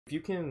If you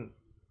can,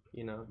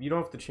 you know, you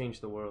don't have to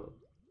change the world,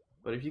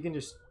 but if you can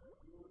just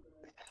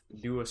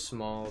do a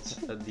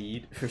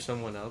deed for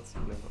someone else,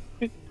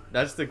 you know,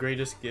 that's the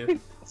greatest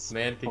gift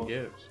man can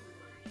give.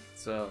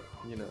 So,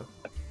 you know,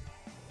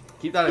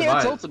 keep that in Yeah,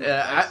 it's mind. ultimate,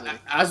 actually.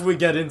 As we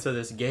get into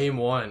this game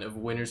 1 of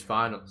winners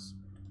finals,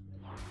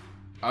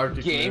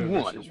 Arctic Game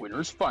Moon 1,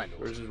 winners finals.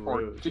 versus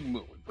Rose. Arctic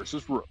Moon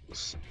versus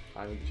Rose.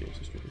 I need to change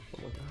the stream.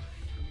 Oh my god.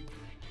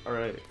 All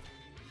right.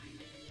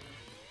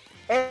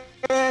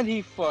 And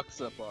he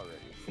fucks up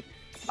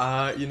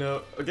already. You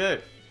know,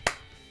 okay.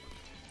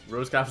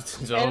 Rose captures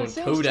his And own. it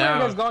seems Two Twig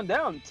down. has gone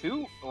down.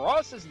 2.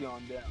 Ross has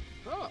gone down.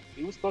 Huh.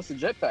 He was supposed to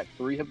jetpack.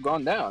 3 have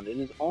gone down. It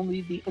is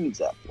only the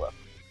Inzap left.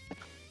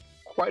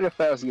 Quite a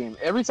fast game.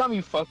 Every time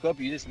you fuck up,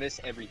 you just miss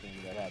everything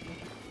that happened.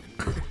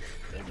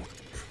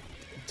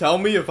 Tell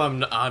me if I'm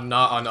not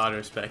on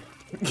auto spec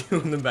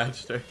in the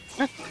match start.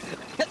 No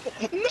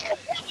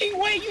fucking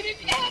way! You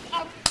didn't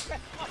have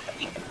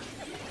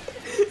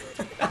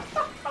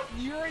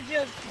You're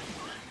just.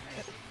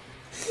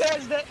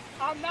 Says that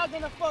I'm not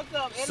gonna fuck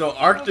up. So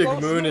Arctic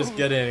Moon is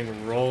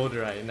getting rolled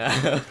right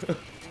now.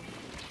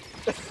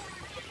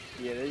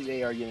 Yeah,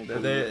 they are getting.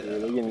 They're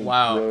getting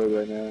wow. rolled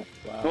right now.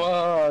 Wow.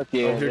 Fuck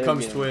yeah! Oh, here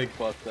comes Twig.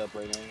 Fucked up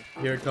right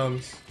now. Here it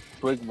comes.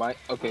 Twig might.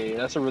 Okay,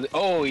 that's a really.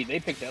 Oh,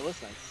 they picked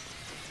Ellis. Nice.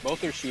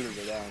 Both their shooters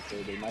are down,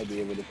 so they might be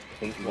able to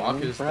think.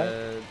 Walk is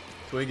dead.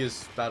 Twig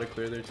is about to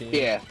clear their team.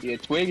 Yeah,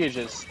 Twig is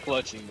just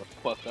clutching the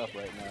fuck up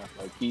right now.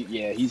 Like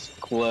he's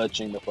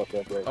clutching the fuck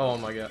up right now. Oh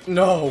my god.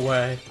 No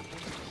way.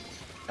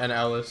 And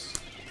Ellis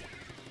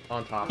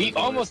on top. He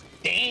almost.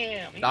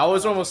 Damn. That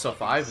was almost a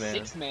 5-man.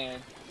 6-man.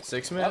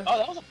 6-man? Oh,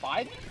 that was a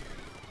 5?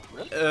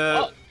 Really?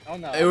 Oh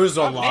no. It was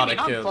a Maybe lot of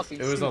I'm kills. fucking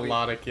It was a stupid.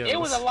 lot of kills. It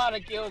was a lot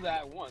of kills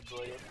at once,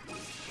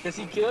 because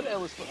he killed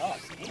Ellis. Oh,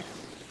 damn.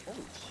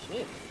 Holy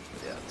shit.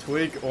 Yeah,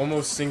 Twig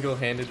almost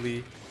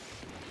single-handedly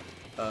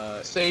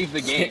Saved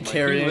the game.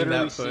 carrying like, he literally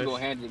that push.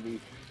 single-handedly.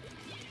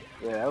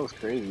 Yeah, that was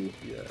crazy.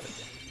 Yeah.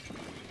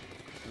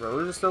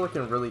 Rose is still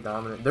looking really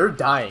dominant. They're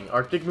dying.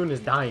 Arctic Moon is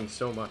dying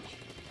so much.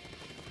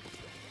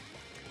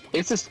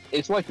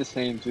 It's like the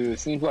same too. It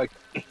seems like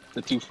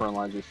the 2 front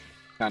lines just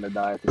kind of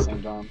die at the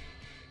same time.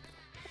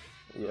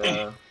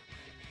 Yeah.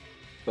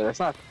 But that's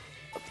not.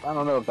 I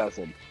don't know if that's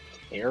a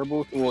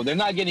terrible. Well, they're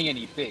not getting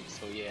any picks,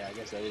 so yeah, I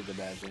guess that is a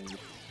bad thing.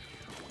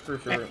 For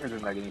sure. They're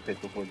not getting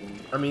picked before them.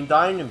 I mean,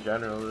 dying in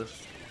general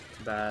is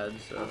bad,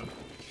 so...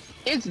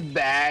 It's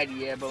bad,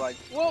 yeah, but like,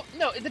 well,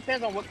 no, it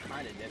depends on what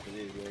kind of death it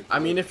is. Right? I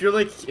mean, if you're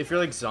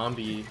like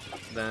zombie,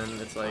 then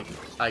it's like,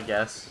 I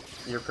guess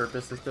your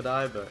purpose is to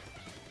die, but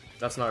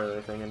that's not really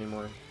a thing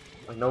anymore.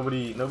 Like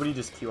nobody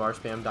just QR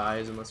spam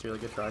dies unless you're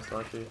like a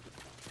tri-selector.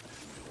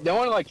 Don't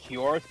want to like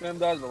QR spam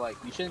dies, but like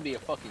you shouldn't be a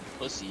fucking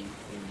pussy.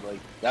 And, like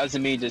that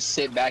doesn't mean just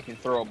sit back and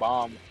throw a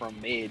bomb from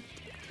mid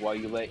while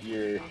you let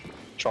your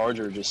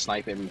charger just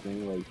snipe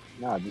everything. Like,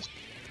 nah, just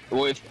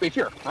well, if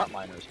you're a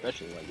frontliner,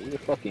 especially like you're a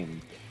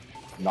fucking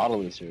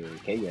Nautilus or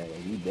KA,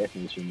 like you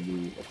definitely shouldn't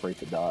be afraid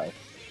to die.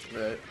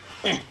 Right.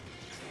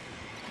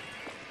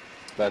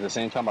 But at the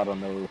same time, I don't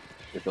know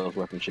if those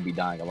weapons should be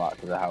dying a lot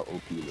because of how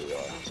OP they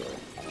are. So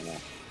I don't know.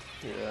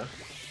 Yeah.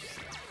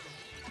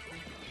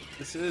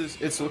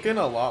 It's looking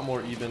a lot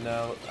more even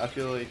now. I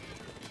feel like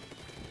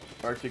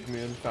Arctic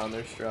Moon found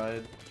their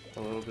stride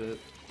a little bit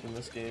in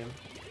this game.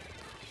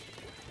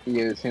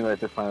 Yeah, it seems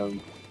like they're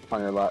finding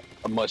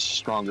a much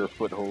stronger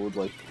foothold,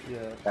 like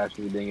Yeah.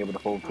 actually being able to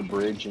hold the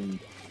bridge and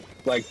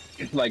like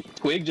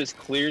Twig just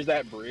clears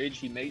that bridge.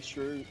 He makes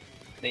sure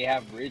they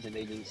have bridge and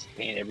they just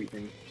ban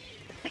everything.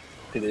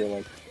 Cause they're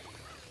like,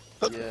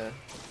 Yeah.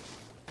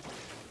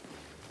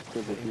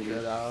 triple Get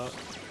shooter. out.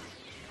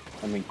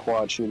 I mean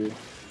quad shooter.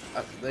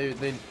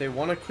 They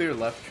want to clear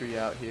left tree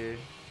out here,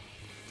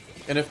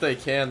 and if they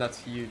can, that's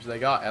huge. They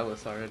got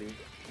Ellis already.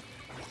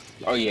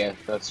 Oh yeah,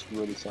 that's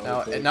really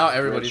solid. Now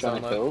everybody's Red's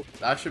on trying to left.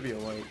 That should be a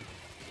white.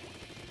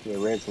 Yeah,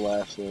 red's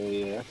last, so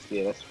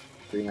that's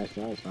pretty nice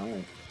noise.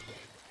 Alright.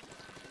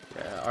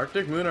 Yeah,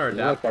 Arctic Moon are I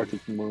like adapters.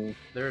 Arctic Moon.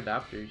 They're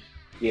adapters.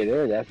 Yeah,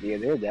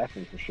 they're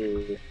adapting for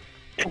sure.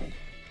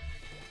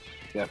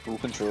 They have full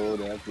control,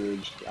 they have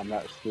bridge. I'm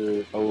not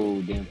sure. Oh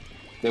damn.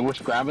 They were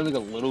scrambling a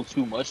little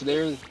too much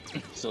there,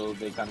 so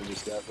they kind of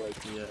just got like.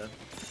 Yeah.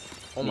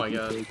 Oh my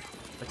god. Take.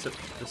 Except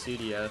the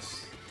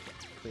CDS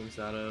cleans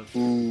that up.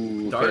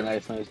 Ooh, Dark. okay,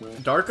 nice.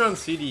 Dark on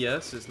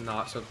CDS is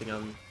not something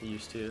I'm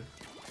used to.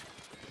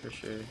 For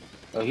sure.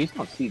 Oh, he's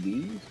on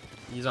CDs?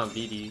 He's on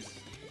BDs.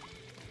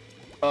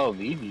 Oh,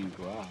 VVs,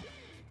 wow.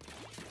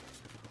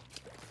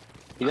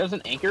 He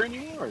doesn't anchor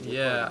anymore? Or is it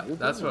Yeah, what?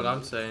 that's what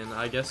I'm saying.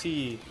 I guess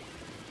he's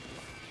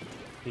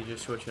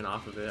just switching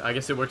off of it. I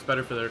guess it works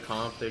better for their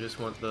comp. They just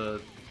want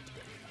the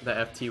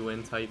FT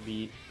win type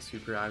beat,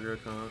 super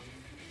aggro comp.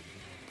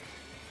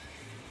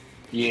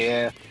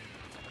 Yeah.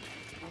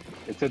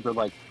 Except they're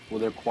like, well,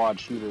 they're quad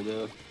shooter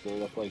though, so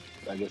that's like,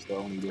 I guess the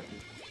only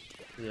difference.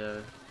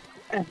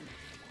 Yeah.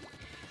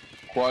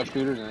 Quad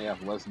shooters and they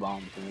have less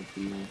bombs than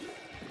FT.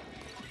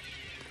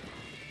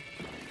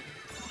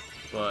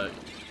 But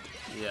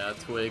yeah,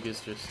 Twig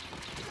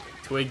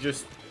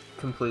just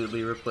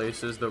completely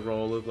replaces the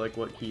role of like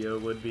what Kyo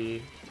would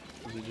be.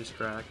 He just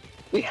cracked.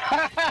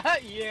 yeah,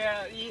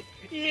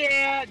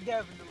 yeah,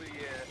 definitely,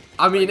 yeah.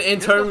 I mean,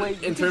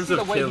 Like, in terms of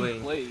the way he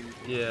killing, plays.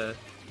 yeah.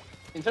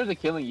 In terms of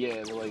killing,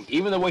 yeah, but like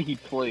even the way he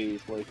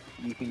plays, like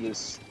you can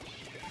just,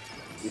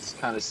 it's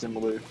kind of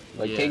similar.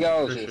 Like Yeah,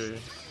 Kagao for is just sure.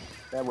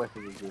 that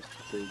weapon is just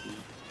crazy.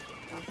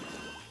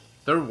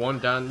 They're one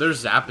down. Their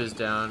zap is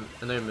down,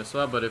 and they miss a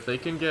lot. But if they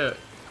can get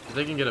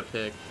a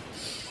pick,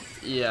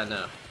 yeah,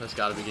 no, that's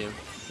gotta be game.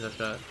 That's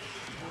got.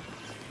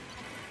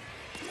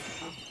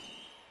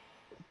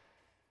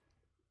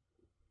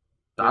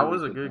 That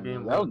was a good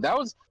game.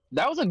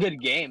 That was a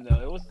good game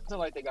though. It wasn't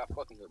like they got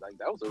fucking like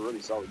that was a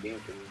really solid game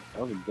for them.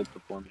 That was a good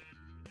performance.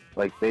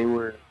 Like they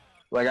were,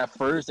 like at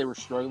first they were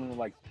struggling to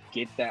like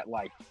get that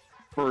like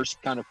first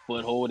kind of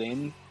foothold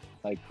in.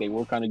 Like they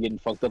were kind of getting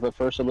fucked up at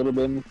first a little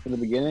bit in the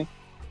beginning.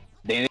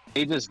 Then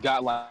they just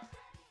got like,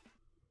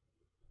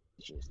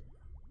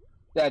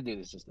 that dude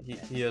is just a man.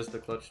 He has the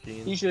clutch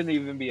gene. He shouldn't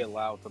even be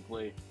allowed to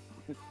play.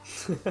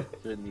 Shouldn't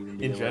even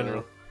be in allowed.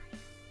 general.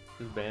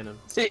 Just ban him.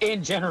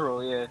 In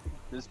general, yeah.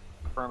 Just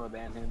perma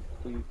ban him,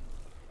 please.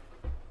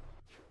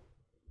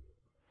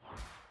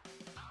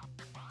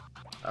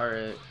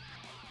 Alright.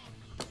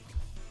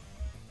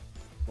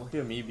 Look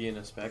at me being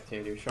a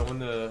spectator, showing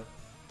the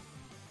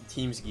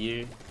team's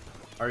gear.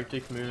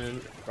 Arctic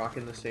Moon,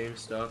 rocking the same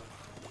stuff.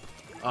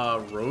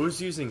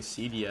 Rose using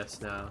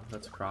CDS now.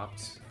 That's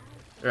Crops.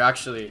 Or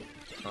actually,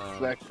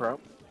 Is that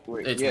Crop?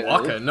 Wait, it's yeah,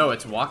 Waka. No,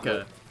 it's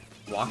Waka.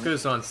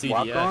 Waka's on CDS.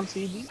 Waka on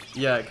CD?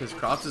 Yeah, because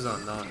Crops is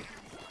on not.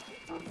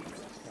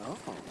 Oh.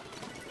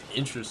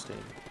 Interesting.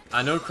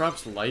 I know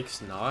Crops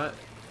likes not,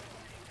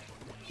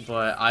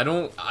 but I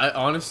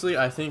honestly,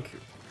 I think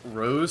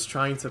Rose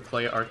trying to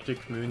play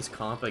Arctic Moon's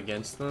comp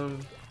against them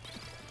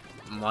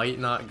might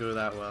not go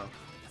that well.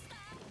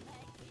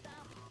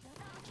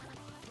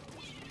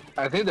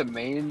 I think the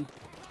main,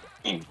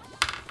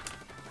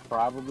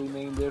 probably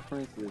main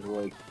difference is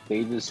like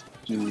they just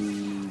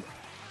do,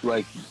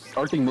 like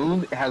Arctic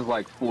Moon has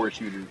like 4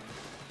 shooters.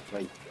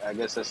 Like I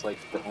guess that's like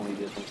the only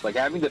difference. Like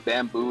having the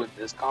bamboo in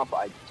this comp,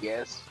 I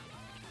guess,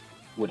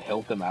 would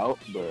help them out,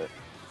 but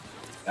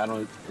I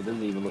don't. It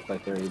doesn't even look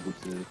like they're able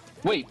to.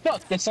 Wait,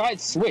 fuck! The side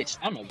switched.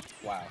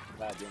 Wow.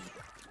 God damn it.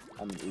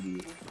 I'm an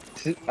idiot.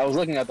 I was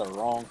looking at the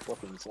wrong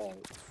fucking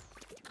side.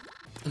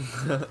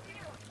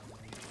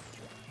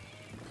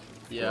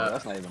 Yeah, well,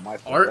 that's not even my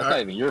fault. That's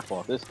not even your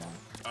fault this time.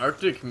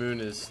 Arctic Moon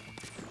is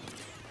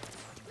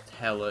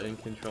hella in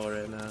control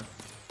right now.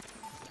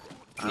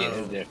 Yeah,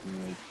 they're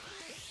definitely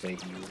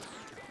taking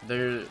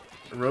it.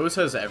 Rose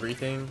has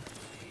everything,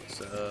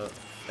 so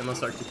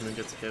unless Arctic Moon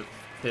gets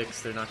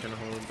picks, they're not gonna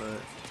hold.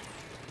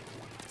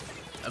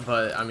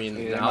 But I mean,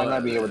 yeah, they might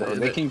not be able to hold.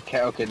 They can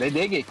okay.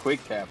 They get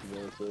quick cap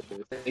though, so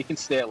if they can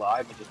stay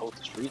alive and just hold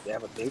the street, they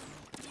have a pick.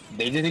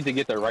 They just need to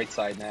get the right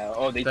side now.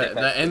 Oh, they take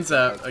that ends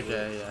up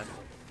okay. Yeah.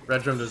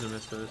 Red Drum doesn't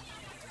miss those.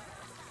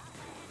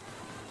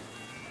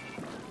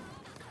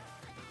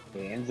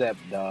 Okay, Enzap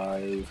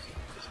dies.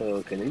 So,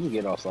 okay, they can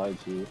get offside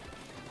too.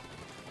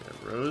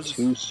 Yeah, Rose.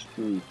 2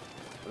 street.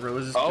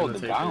 Rose is gonna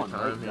take down, their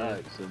time here.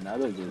 right. So now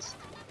they're just,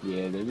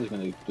 yeah, they're just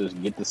gonna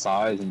just get the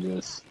size and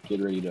just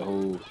get ready to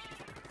hold.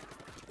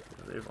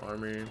 They have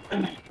armor.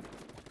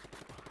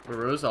 But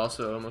Rose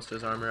also almost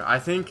has armor. I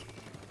think.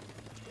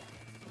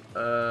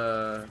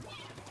 I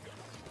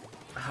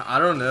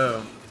don't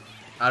know.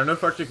 I don't know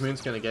if Arctic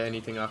Moon's gonna get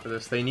anything off of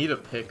this. They need a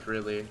pick,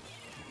 really.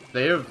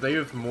 They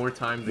have more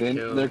time to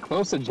kill. They're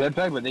close to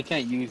jetpack, but they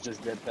can't use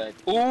just jetpack.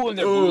 Ooh, and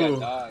their booyah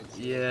dogs.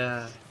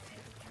 Yeah.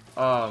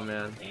 Oh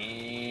man.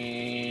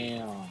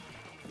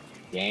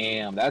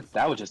 Damn.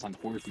 That was just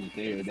unfortunate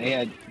there. They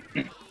had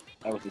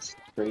that was just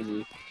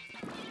crazy.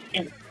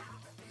 They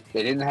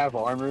didn't have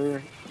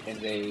armor and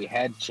they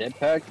had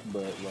jetpack,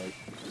 but like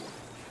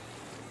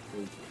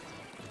they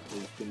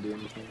couldn't do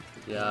anything.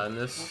 Yeah, and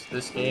this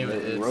game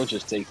is. Rose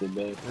just takes it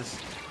back.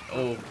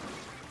 Oh.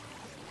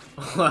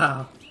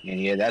 Wow. And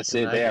yeah, that's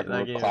it. They have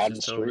no cloud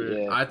and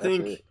street. Yeah,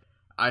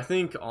 I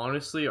think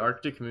honestly,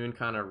 Arctic Moon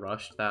kind of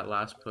rushed that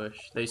last push.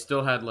 They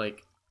still had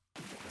like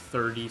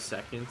 30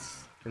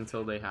 seconds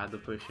until they had to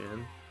push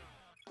in,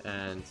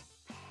 and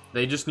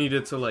they just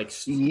needed to like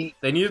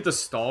they needed to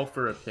stall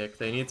for a pick.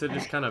 They needed to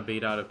just kind of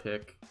bait out a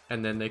pick,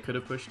 and then they could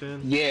have pushed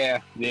in. Yeah,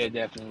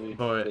 definitely.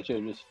 But they should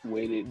have just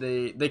waited.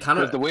 They kind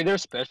of the way their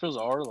specials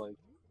are like.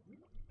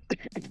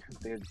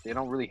 They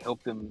don't really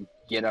help them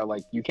get out.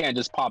 Like you can't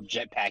just pop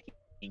jetpack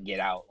and get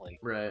out, like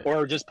right,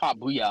 or just pop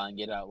booyah and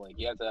get out. Like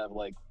you have to have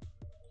like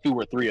 2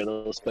 or 3 of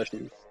those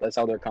specials. That's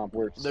how their comp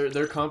works.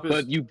 Their comp is,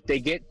 but they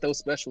get those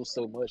specials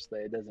so much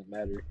that it doesn't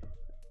matter.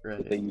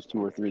 Right, if they use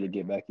 2 or 3 to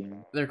get back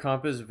in. Their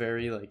comp is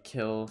very like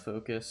kill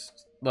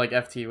focused, like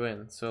FT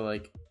win. So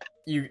like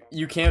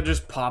you can't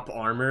just pop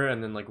armor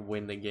and then like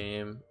win the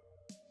game.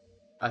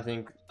 I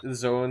think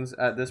zones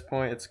at this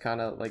point, it's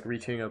kind of like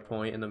reaching a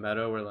point in the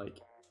meta where like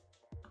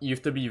you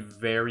have to be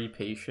very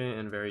patient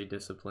and very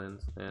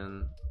disciplined,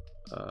 and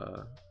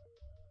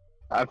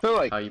I feel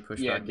like how you push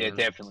yeah, back in.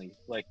 Definitely.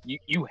 Like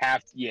you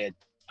have to. Yeah,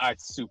 I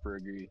super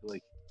agree.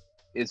 Like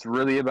It's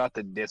really about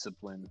the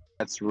discipline.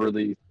 That's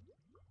really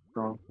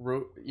strong.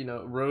 You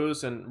know,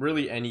 Rose and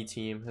really any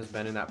team has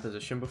been in that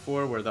position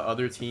before where the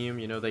other team,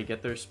 you know, they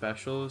get their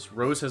specials.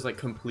 Rose has like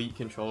complete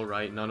control,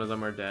 right? None of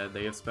them are dead.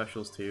 They have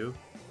specials too.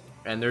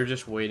 And they're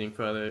just waiting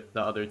for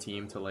the other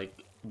team to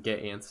like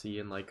get antsy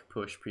and like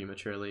push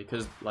prematurely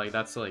because like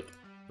that's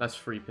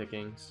free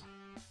pickings.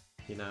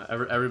 You know,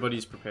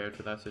 everybody's prepared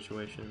for that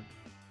situation.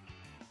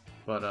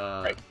 But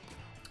Right.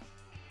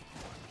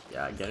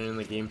 yeah, getting in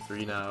the game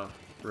 3 now.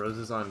 Rose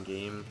is on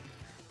game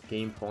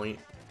point.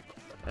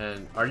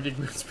 And Arctic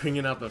Moon's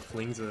bringing out the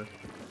Flingza.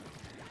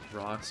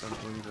 Ross on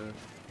Flingza.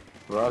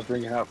 Ross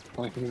bringing out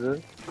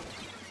Flingza.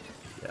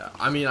 Yeah,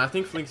 I mean, I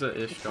think Flingza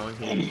is strong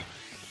here.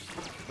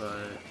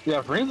 But...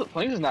 yeah,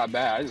 Flingza's not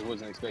bad. I just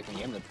wasn't expecting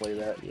him to play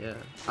that. yeah.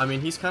 I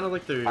mean, he's kind of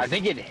like their... I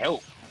think it'd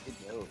help.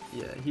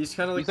 Yeah, he's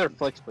kind of like... he's their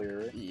flex player,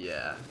 right?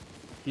 yeah.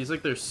 He's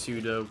like their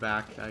pseudo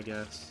back, I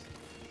guess.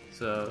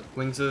 So,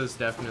 Flingza is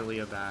definitely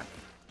a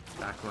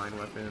backline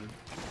weapon.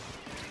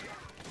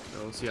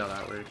 So we'll see how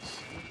that works.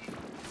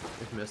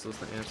 If Missile's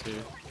the answer.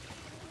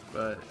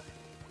 But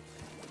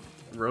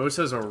Rose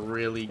has a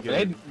really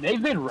good...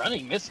 They've been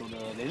running Missile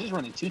though. They're just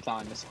running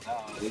 2-time Missile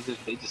now.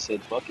 They just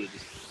said fuck it.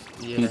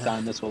 yeah.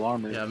 2-time Missile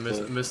armor. Yeah,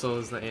 Missile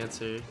is the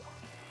answer.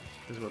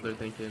 Is what they're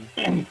thinking.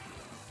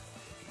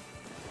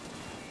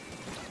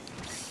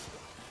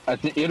 I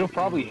think it'll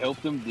probably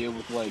help them deal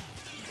with like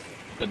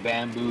the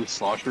bamboo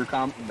slosher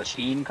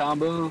machine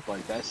combo.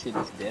 Like that shit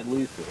is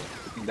deadly. So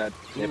I think that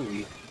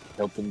definitely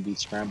helped them be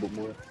scrambled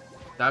more.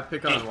 That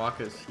pick on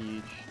Waka is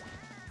huge.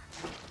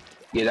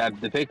 Yeah,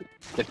 the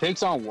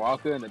picks on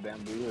Waka and the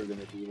bamboo are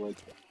gonna be like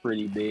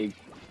pretty big.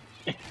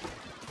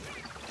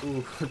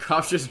 Ooh,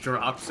 Croft just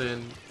drops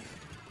in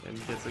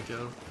and gets a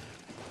kill.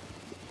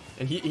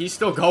 And he's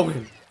still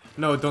going.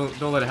 No, don't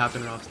let it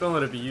happen, Ross. Don't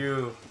let it be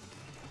you.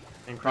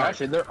 And Croft,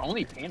 actually, they're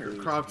only painters.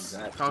 Croft's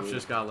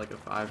just got like a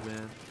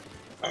 5-man.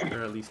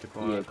 Or at least a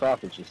quad. Yeah,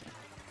 Croft is just...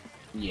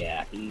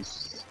 yeah,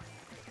 he's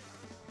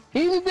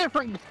a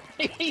different...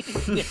 he's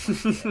just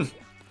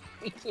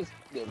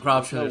different.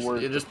 Croft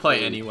should just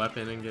play any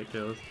weapon and get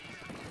kills.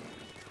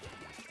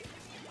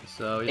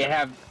 So yeah. They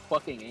have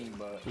fucking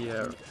aimbot.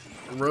 Yeah.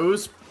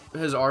 Rose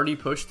has already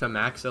pushed to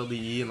max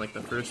LDE in like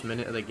the first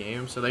minute of the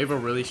game, so they have a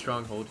really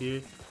strong hold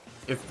here.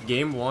 If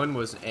game 1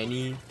 was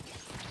any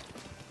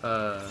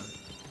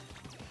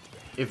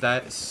if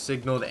that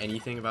signaled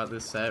anything about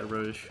this set,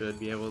 Rose should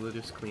be able to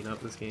just clean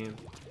up this game.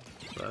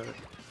 But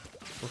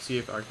we'll see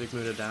if Arctic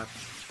Moon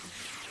adapts.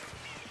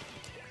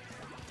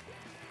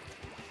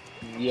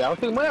 Yeah, I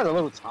think we have a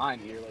little time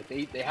here. Like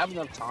they have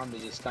enough time to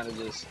just kind of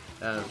just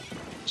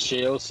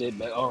chill, sit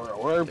back,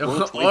 or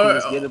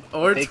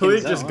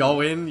Twig just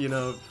go in, you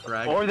know,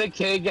 frag. Or the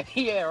kid,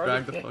 yeah, or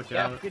frag the fuck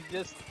out. Could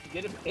just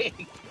get a pick.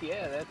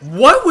 Yeah, that's.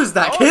 What was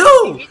that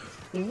kill?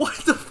 What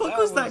the fuck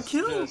was that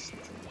kill? Just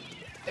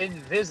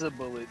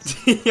invisible.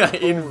 Yeah,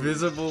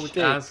 invisible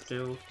cast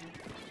kill.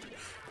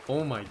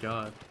 Oh my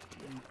god.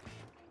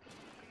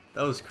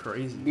 That was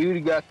crazy.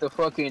 Dude got the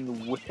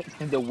fucking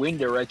the wind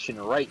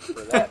direction right for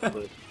that,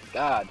 but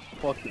god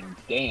fucking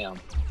damn.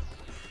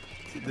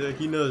 Dude,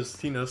 he knows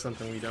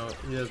something we don't.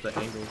 He has the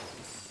angle.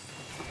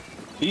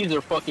 These are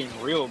fucking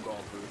real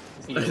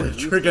golfers.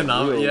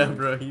 Trigonometry, yeah,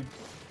 bro. He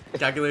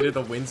calculated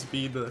the wind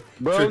speed, the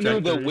trajectory.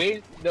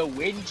 Dude, the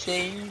wind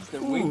change,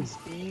 the wind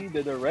speed,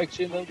 the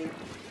direction of the.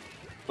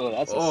 Oh,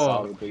 that's a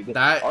solid big.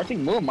 That Arctic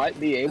Moon might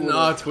be able.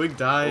 No, Twig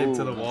died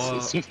to the wall.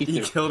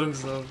 He killed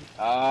himself.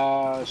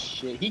 Ah,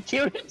 shit. He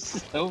killed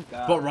himself.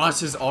 God. But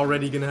Ross is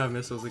already gonna have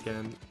missiles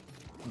again.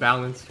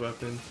 Balanced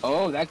weapon.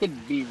 Oh, that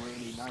could be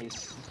really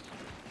nice.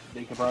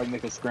 They could probably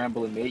make a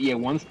scramble in mid. Yeah,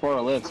 one's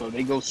far left, so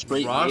they go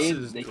straight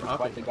mid. They can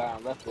fight the guy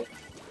on left foot.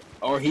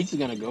 Or he's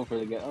gonna go for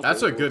the guy. Okay,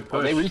 that's a good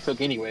push. They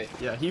retook anyway.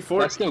 Yeah, he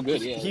forced. That's still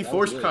good. Yeah, he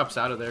forced Crops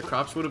out of there.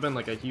 Crops would have been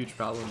like a huge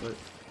problem, but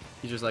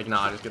he's just like,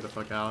 nah, just get the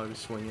fuck out.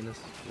 Just swinging this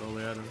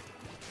roller at him.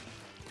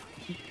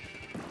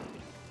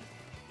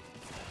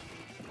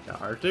 Yeah,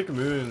 Arctic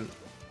Moon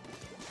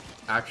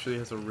actually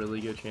has a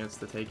really good chance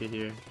to take it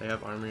here. They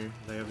have armor.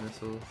 They have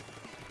missile.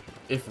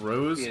 If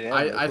Rose,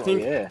 I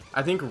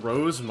think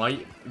Rose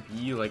might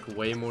be like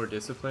way more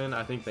disciplined.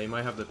 I think they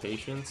might have the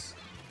patience.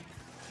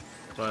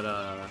 But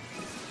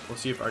we'll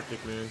see if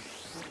Arctic Moon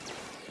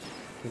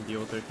can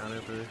deal with their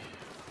counter push.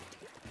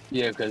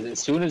 Yeah, because as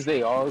soon as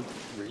they all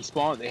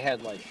respawn, they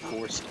had like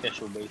 4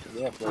 special bases.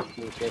 They have like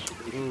 4 special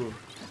bases. Ooh.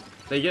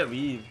 They get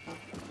lead,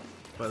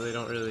 but they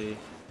don't really.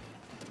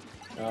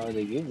 Oh,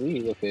 they get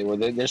lead. Okay, well,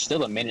 there's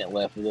still a minute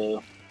left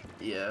though.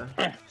 Yeah.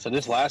 So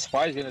this last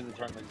fight is going to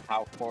determine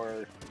how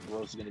far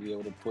Rose is going to be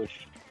able to push.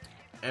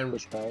 And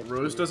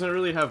Rose doesn't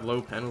really have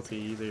low penalty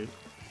either.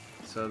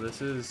 So this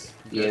is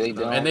good. Yeah, they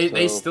don't. And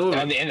they still.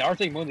 And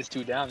Arctic Moon is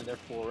 2 down and they're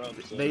 4 up.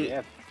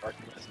 So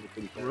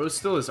Rose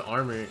still is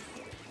armored.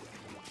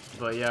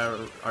 But yeah,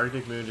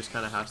 Arctic Moon just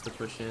kind of has to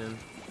push in.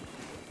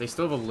 They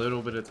still have a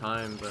little bit of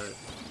time, but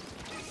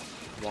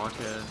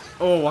Waka.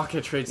 Oh,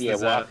 Waka trades the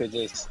Zap. Waka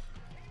just.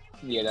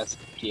 Yeah, that's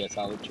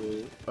solid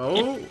trade.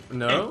 Oh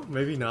no,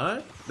 maybe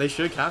not. They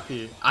should cap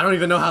here. I don't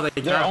even know how they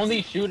cap.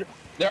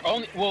 They're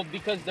only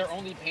because their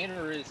only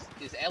painter is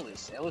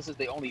Ellis. Ellis is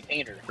the only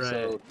painter, Right.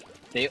 so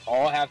they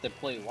all have to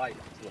play light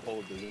to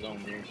hold the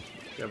zone there.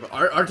 Yeah, but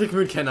Arctic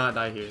Moon cannot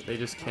die here. They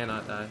just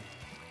cannot die.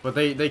 But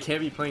they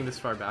can't be playing this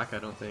far back. I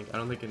don't think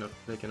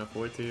they can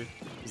afford to,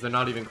 because they're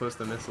not even close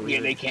to missile. Yeah,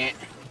 either. they can't.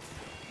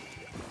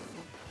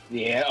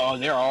 Yeah. Oh,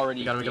 they're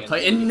already. You gotta make a yeah,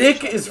 play, and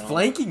Nick is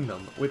flanking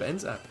them with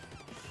Enzap.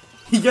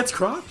 He gets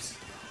crops.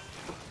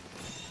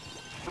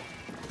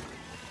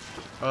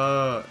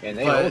 Yeah,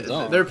 they but hold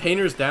zone. their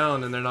painter's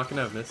down, and they're not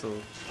gonna have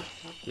missiles.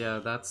 Yeah,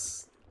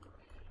 that's.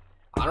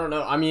 I don't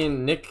know. I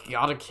mean, Nick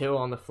got a kill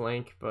on the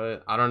flank,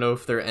 but I don't know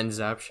if their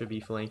Enzap should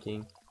be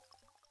flanking.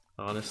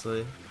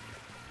 Honestly.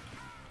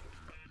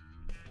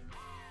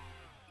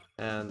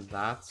 And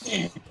that's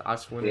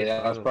when.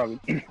 Yeah, that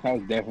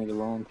was definitely the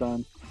wrong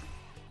time.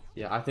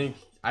 Yeah, I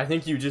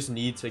think you just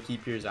need to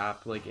keep your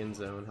Zap like in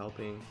zone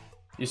helping.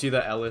 You see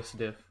the Ellis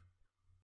diff